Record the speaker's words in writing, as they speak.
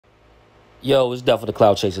Yo, it's definitely the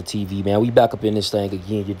Cloud Chaser TV, man. We back up in this thing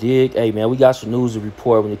again, you dig? Hey, man, we got some news to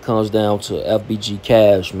report when it comes down to FBG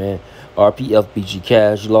Cash, man. RP FBG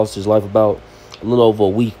Cash. He lost his life about a little over a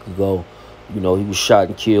week ago. You know, he was shot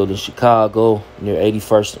and killed in Chicago near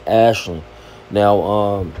 81st and Ashland.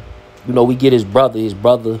 Now, you know, we get his brother.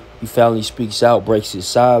 He finally speaks out, breaks his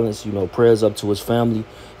silence, you know, prayers up to his family.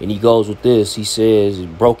 And he goes with this. He says,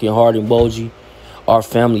 broken heart emoji. Our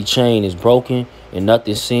family chain is broken and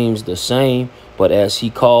nothing seems the same. But as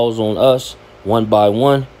he calls on us one by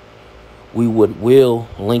one, we will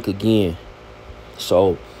link again.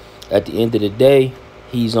 So at the end of the day,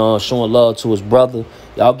 he's showing love to his brother.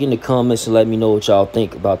 Y'all get in the comments and let me know what y'all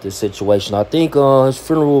think about this situation. I think his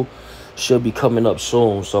funeral should be coming up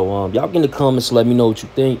soon. So y'all get in the comments and let me know what you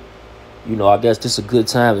think. You know, I guess this is a good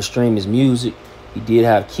time to stream his music. He did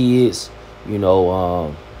have kids, you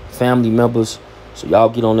know, family members. So y'all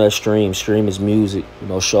get on that stream his music, you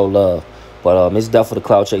know, show love. But it's definitely the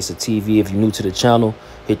Cloud Chaser TV. If you're new to the channel,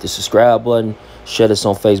 hit the subscribe button. Share this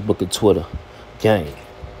on Facebook and Twitter. Gang.